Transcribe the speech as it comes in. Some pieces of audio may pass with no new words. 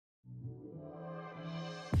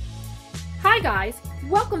Hi guys,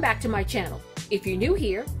 welcome back to my channel. If you're new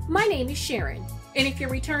here, my name is Sharon, and if you're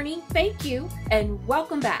returning, thank you and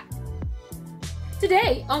welcome back.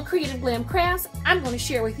 Today on Creative Glam Crafts, I'm going to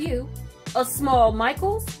share with you a small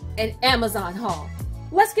Michaels and Amazon haul.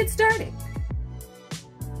 Let's get started.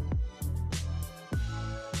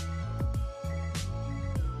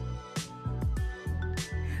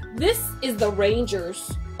 This is the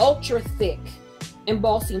Ranger's Ultra Thick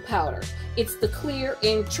Embossing Powder. It's the clear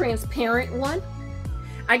and transparent one.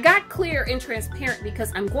 I got clear and transparent because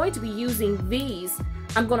I'm going to be using these.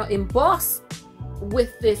 I'm going to emboss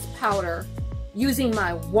with this powder using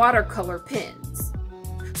my watercolor pens.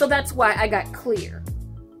 So that's why I got clear.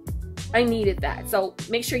 I needed that. So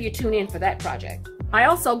make sure you tune in for that project. I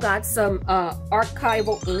also got some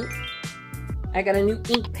archival ink. I got a new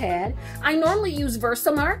ink pad. I normally use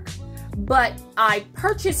Versamark, but I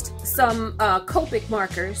purchased some Copic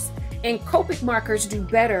markers, and Copic markers do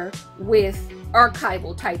better with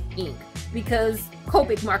archival type ink because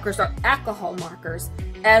Copic markers are alcohol markers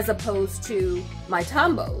as opposed to my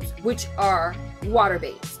Tombos, which are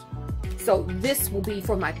water-based. So this will be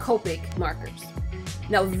for my Copic markers.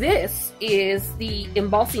 Now this is the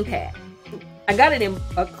embossing pad. I got it in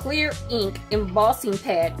a clear ink embossing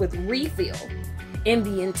pad with refill, and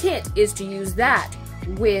the intent is to use that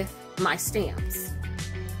with my stamps.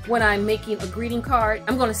 When I'm making a greeting card,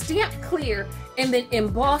 I'm going to stamp clear and then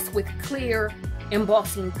emboss with clear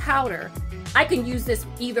embossing powder. I can use this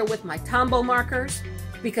either with my Tombow markers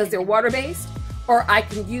because they're water-based, or I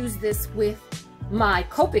can use this with my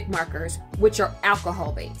Copic markers, which are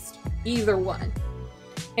alcohol-based. Either one.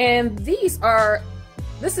 And this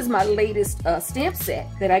is my latest stamp set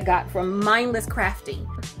that I got from Mindless Crafting.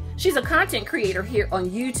 She's a content creator here on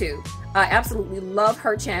YouTube. I absolutely love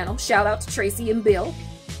her channel. Shout out to Tracy and Bill.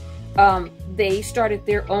 They started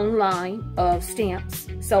their own line of stamps.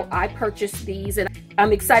 So I purchased these and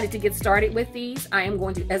I'm excited to get started with these. I am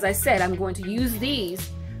going to, as I said, I'm going to use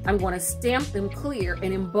these. I'm going to stamp them clear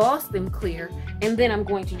and emboss them clear. And then I'm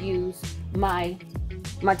going to use my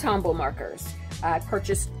Tombow markers. I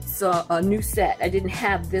purchased a new set. I didn't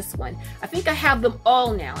have this one. I think I have them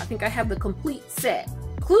all now. I think I have the complete set,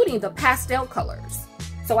 including the pastel colors.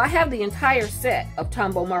 So I have the entire set of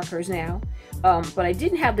Tombow markers now, but I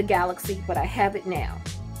didn't have the Galaxy, but I have it now.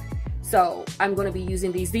 So I'm going to be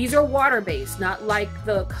using these. These are water-based, not like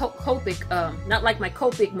the Copic, not like my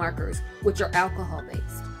Copic markers, which are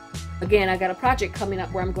alcohol-based. Again, I got a project coming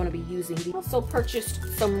up where I'm going to be using these. I also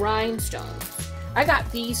purchased some rhinestones. I got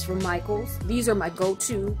these from Michaels. These are my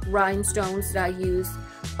go-to rhinestones that I use.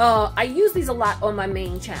 I use these a lot on my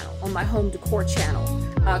main channel, on my home decor channel,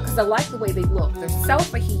 because I like the way they look. They're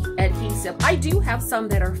self-adhesive. I do have some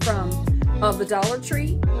that are from the Dollar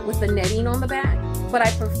Tree with the netting on the back, but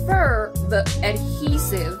I prefer the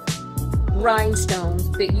adhesive rhinestones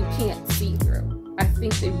that you can't see through. I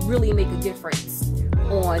think they really make a difference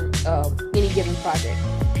on any given project.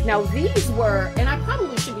 Now these were, and I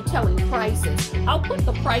probably should be telling prices. I'll put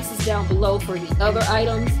the prices down below for the other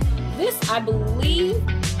items. This, I believe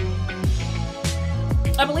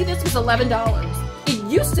this was $11. It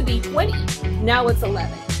used to be $20. Now it's $11.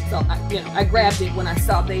 So I grabbed it when I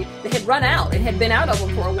saw they had run out. It had been out of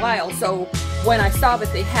them for a while. So when I saw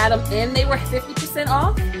that they had them and they were 50%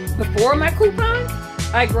 off before my coupon,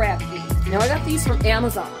 I grabbed these. Now I got these from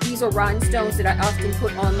Amazon. These are rhinestones that I often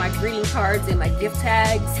put on my greeting cards and my gift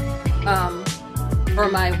tags, or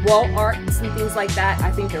my wall arts and things like that.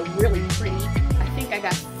 I think they're really pretty. I think I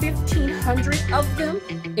got 1,500 of them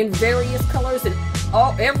in various colors and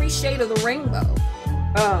every shade of the rainbow.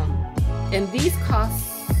 And these cost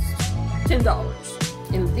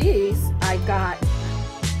 $10. And these I got,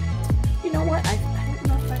 you know what? I don't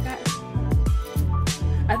know if I got,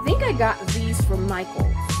 I think I got these from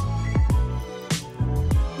Michaels.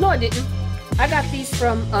 No, I didn't. I got these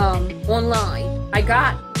from online. I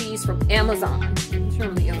got these from Amazon. Turn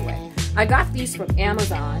them the other way. I got these from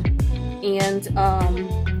Amazon, and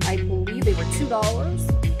I believe they were $2.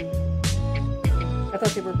 I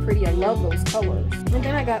thought they were pretty. I love those colors. And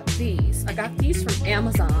then I got these. I got these from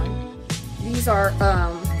Amazon. These are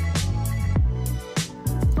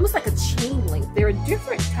almost like a chain link. They're a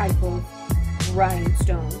different type of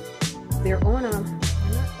rhinestone. They're on a. I'm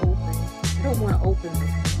not open. I don't want to open them.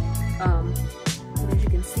 But as you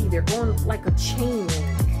can see, they're on like a chain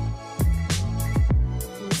link.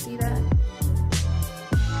 Can you see that?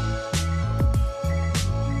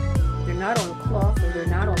 They're not on cloth or they're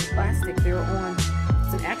not on plastic. They're on,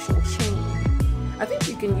 it's an actual chain. I think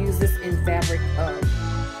you can use this in fabric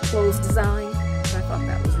clothes design. I thought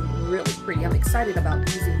that was really pretty. I'm excited about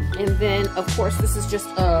using it. And then, of course, this is just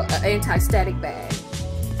an anti-static bag.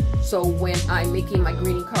 So when I'm making my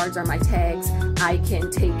greeting cards or my tags, I can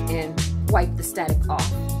take and wipe the static off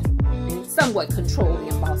and somewhat control the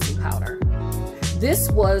embossing powder. This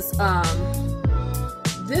was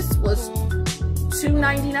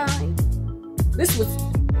 $2.99. This was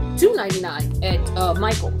 $2.99 at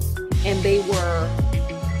Michael's, and they were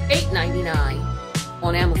 $8.99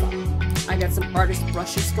 on Amazon. I got some artist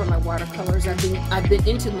brushes for my watercolors. I've been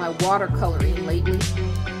into my watercoloring lately,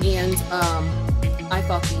 and I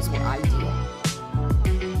thought these were ideal.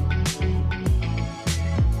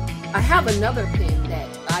 I have another pen that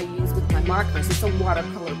I use with my markers. It's a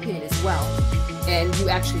watercolor pen as well, and you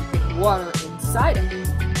actually put water inside of it,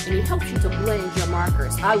 and it helps you to blend your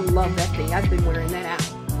markers. I love that thing. I've been wearing that out.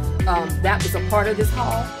 That was a part of this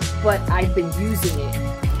haul, but I've been using it.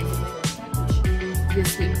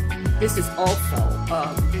 This here. This is also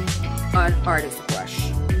an artist brush,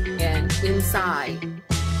 and inside you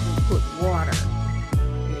put water,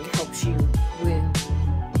 and it helps you blend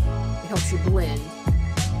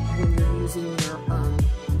when you're using your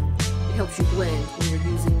it helps you blend when you're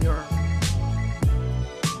using your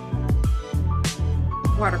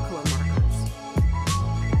watercolor markers.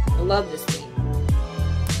 I love this thing.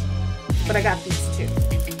 But I got these too.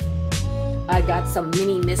 I got some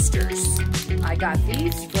mini misters. I got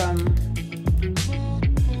these from,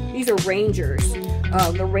 these are Rangers,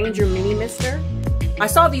 the Ranger Mini Mister. I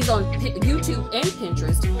saw these on YouTube and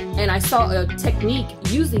Pinterest, and I saw a technique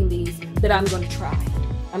using these that I'm going to try.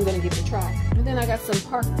 I'm going to give it a try. And then I got some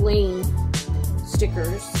Park Lane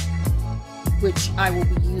stickers, which I will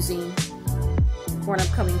be using for an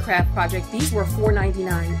upcoming craft project. These were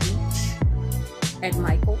 $4.99 each at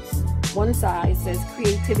Michael's. One side says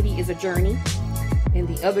creativity is a journey, and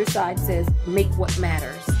the other side says make what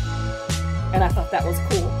matters. And I thought that was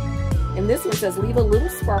cool. And this one says leave a little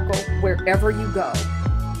sparkle wherever you go.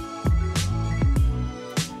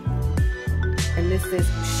 And this says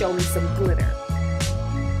show me some glitter.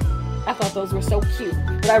 I thought those were so cute.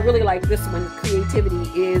 But I really like this one, creativity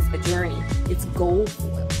is a journey. It's gold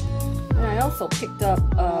foil. And I also picked up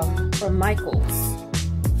from Michael's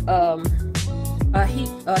a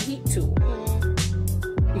heat tool.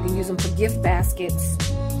 You can use them for gift baskets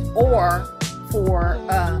or for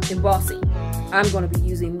embossing. I'm going to be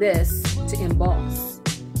using this to emboss.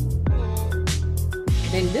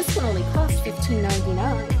 And this one only cost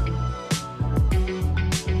 $15.99.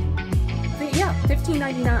 Yeah,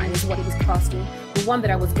 $15.99 is what it was costing. The one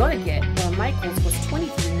that I was going to get from Michael's was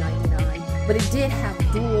 $23.99, but it did have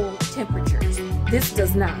dual temperatures. This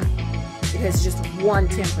does not. It has just one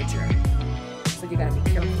temperature, so you got to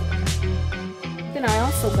be careful. Then I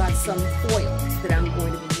also got some foils that I'm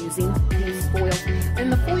going to be using, these foils.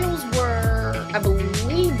 And the foils were, I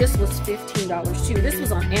believe this was $15 too. This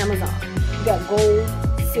was on Amazon. You got gold,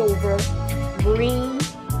 silver, green,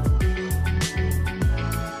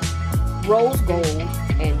 rose gold,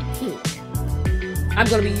 and pink. I'm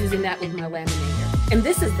going to be using that with my laminator. And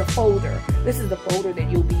this is the folder. This is the folder that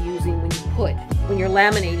you'll be using when you're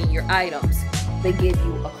laminating your items. They give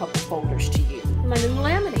you a couple folders to use. My new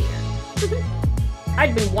laminator.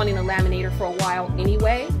 I'd been wanting a laminator for a while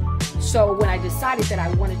anyway, so when I decided that I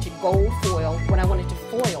wanted to gold foil, when I wanted to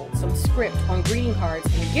foil some script on greeting cards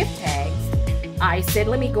and gift tags, I said,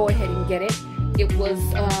 let me go ahead and get it. It was,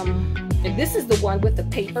 and this is the one with the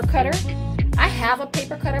paper cutter. I have a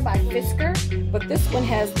paper cutter by Fisker, but this one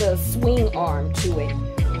has the swing arm to it,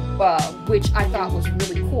 which I thought was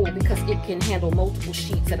really cool because it can handle multiple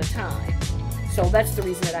sheets at a time. So that's the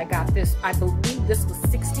reason that I got this. I believe this was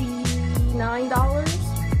 $69,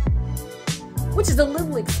 which is a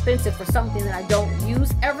little expensive for something that I don't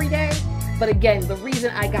use every day. But again, the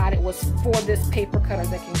reason I got it was for this paper cutter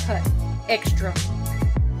that can cut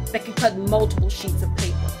that can cut multiple sheets of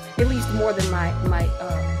paper, at least more than my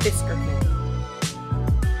Fisker can.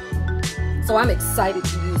 So I'm excited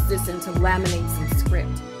to use this and to laminate some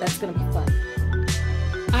script. That's gonna be fun.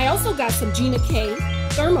 I also got some Gina K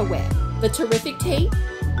Thermoweb, the terrific tape.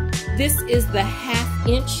 This is the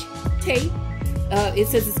 1/2" tape. It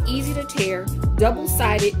says it's easy to tear,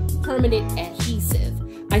 double-sided permanent adhesive.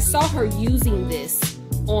 I saw her using this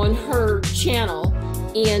on her channel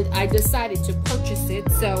and I decided to purchase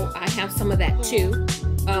it, so I have some of that too.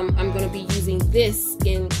 I'm going to be using this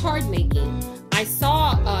in card making. I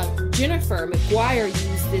saw Jennifer McGuire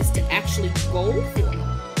use this to actually gold foil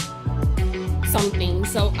something,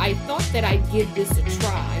 so I thought that I'd give this a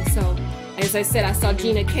try. So as I said, I saw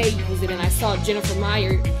Gina K use it and I saw Jennifer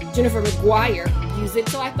McGuire use it,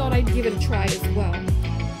 so I thought I'd give it a try as well.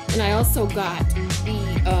 And I also got the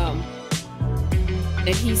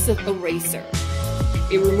adhesive eraser.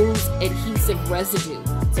 It removes adhesive residue.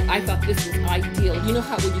 So I thought this was ideal. You know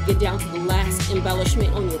how when you get down to the last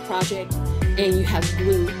embellishment on your project and you have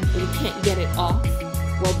glue and you can't get it off?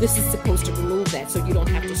 Well, this is supposed to remove that so you don't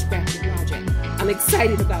have to scrap your project. I'm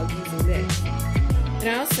excited about using this. And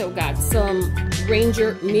I also got some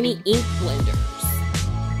Ranger mini ink blenders.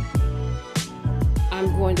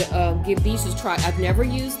 I'm going to give these a try. I've never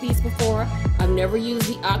used these before. I've never used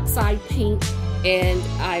the oxide paint, and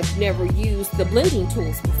I've never used the blending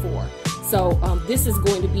tools before. So this is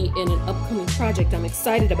going to be in an upcoming project. I'm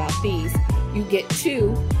excited about these. You get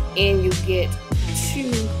two, and you get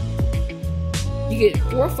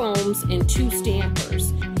 4 foams and 2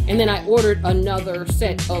 stampers. And then I ordered another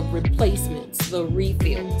set of replacements, the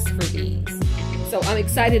refills for these. So I'm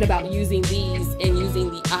excited about using these and using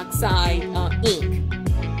the oxide ink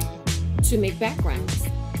to make backgrounds.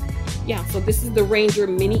 Yeah, so this is the Ranger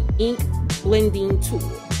mini ink blending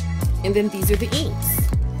tool. And then these are the inks.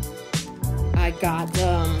 I got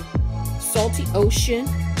Salty Ocean,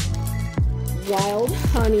 Wild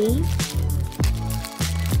Honey.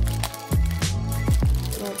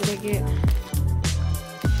 What did I get?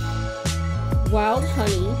 Wild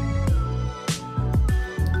Honey.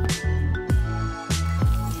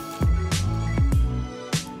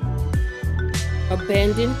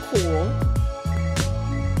 Abandoned Coral.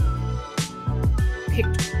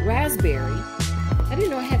 Picked Raspberry. I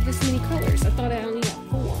didn't know I had this many colors. I thought I only had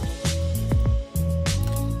 4.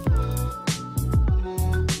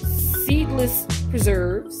 Seedless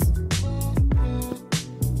Preserves.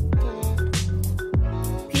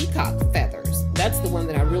 Peacock Feathers. That's the one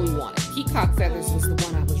that I really wanted. Peacock Feathers was the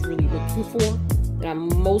one I was really looking for, that I'm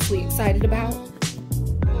mostly excited about.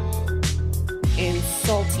 And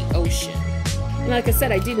Salty Ocean. And like I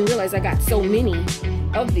said, I didn't realize I got so many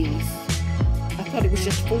of these. I thought it was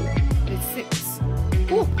just 4, but it's 6.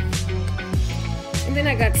 Cool. And then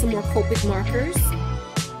I got some more Copic markers.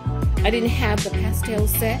 I didn't have the pastel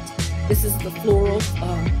set. This is the floral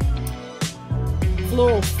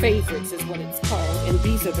favorites is what it's called, and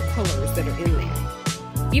these are the colors that are in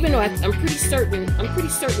there. Even though I'm pretty certain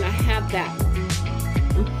I have that one.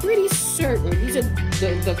 I'm pretty certain these are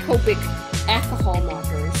the Copic alcohol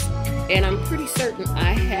markers, and I'm pretty certain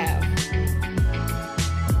I have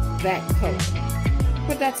that color.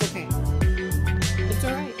 But that's okay. It's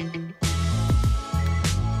all right. And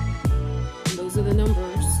those are the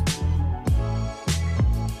numbers.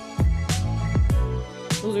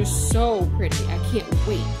 Those are so pretty. I can't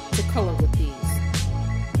wait to color with these.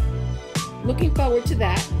 Looking forward to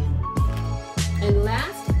that. And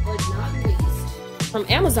last but not least, from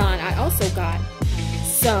Amazon, I also got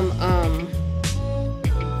some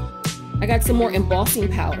more embossing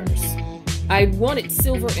powders. I wanted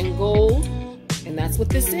silver and gold, and that's what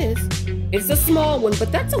this is. It's a small one, but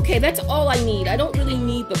that's okay. That's all I need. I don't really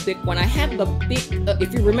need the big one. I have the big,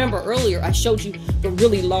 if you remember earlier, I showed you the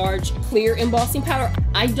really large clear embossing powder.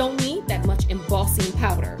 I don't need that much embossing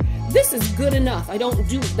powder. This is good enough. I don't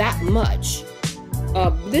do that much.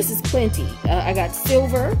 This is plenty. I got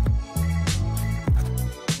silver.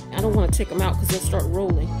 I don't want to take them out because they'll start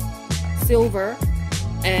rolling. Silver,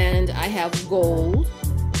 and I have gold.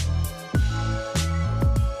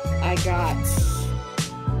 I got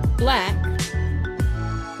black.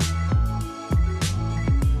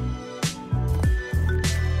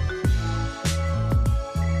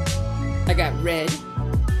 I got red.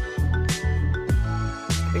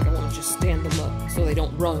 I think I want to just stand them up so they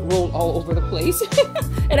don't roll all over the place.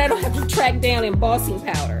 And I don't have to track down embossing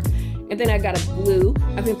powder. And then I got a blue.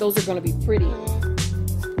 I think those are going to be pretty.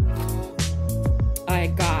 I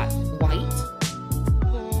got white.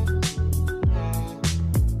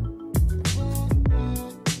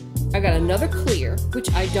 I got another clear, which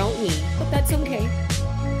I don't need, but that's okay.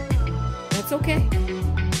 That's okay.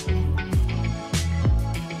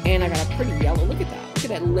 And I got a pretty yellow. Look at that. Look at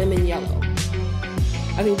that lemon yellow.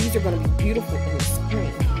 I think these are going to be beautiful in the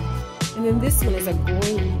spring. And then this one is a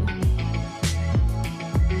green.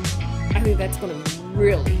 I think that's going to be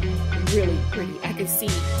really, really pretty. I can see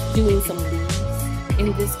doing some leaves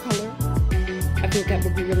in this color. I think that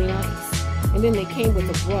would be really nice. And then they came with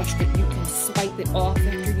a brush that you can swipe it off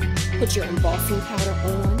after you put your embossing powder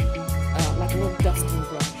on, like a little dusting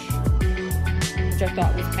brush, which I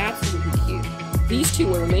thought was absolutely cute. These two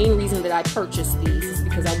were the main reason that I purchased these, is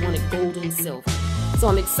because I wanted gold and silver. So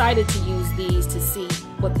I'm excited to use these to see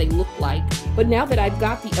what they look like. But now that I've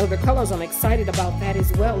got the other colors, I'm excited about that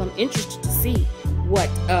as well. I'm interested to see what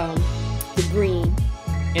the green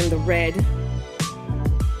and the red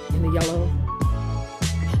and the yellow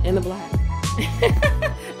and the black.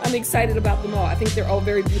 I'm excited about them all. I think they're all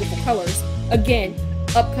very beautiful colors. Again,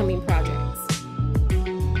 upcoming projects.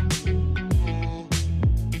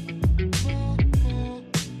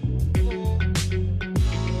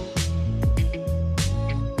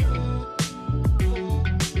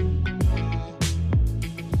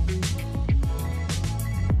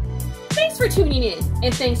 tuning in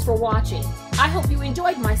and thanks for watching. I hope you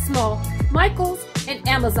enjoyed my small Michaels and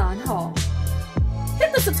Amazon haul.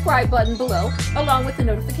 Hit the subscribe button below along with the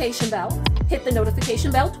notification bell. Hit the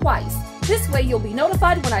notification bell twice. This way you'll be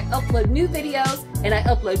notified when I upload new videos, and I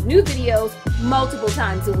upload new videos multiple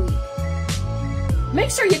times a week.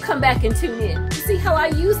 Make sure you come back and tune in to see how I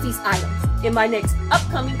use these items in my next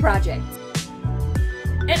upcoming project.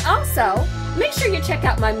 And also, make sure you check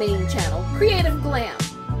out my main channel, Creative Glam.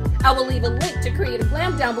 I will leave a link to Creative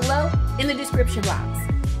Glam down below in the description box.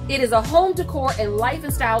 It is a home decor and life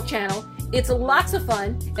and style channel. It's lots of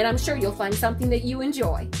fun, and I'm sure you'll find something that you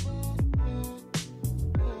enjoy.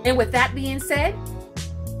 And with that being said,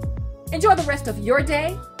 enjoy the rest of your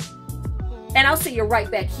day, and I'll see you right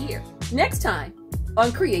back here next time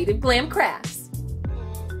on Creative Glam Crafts.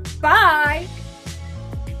 Bye!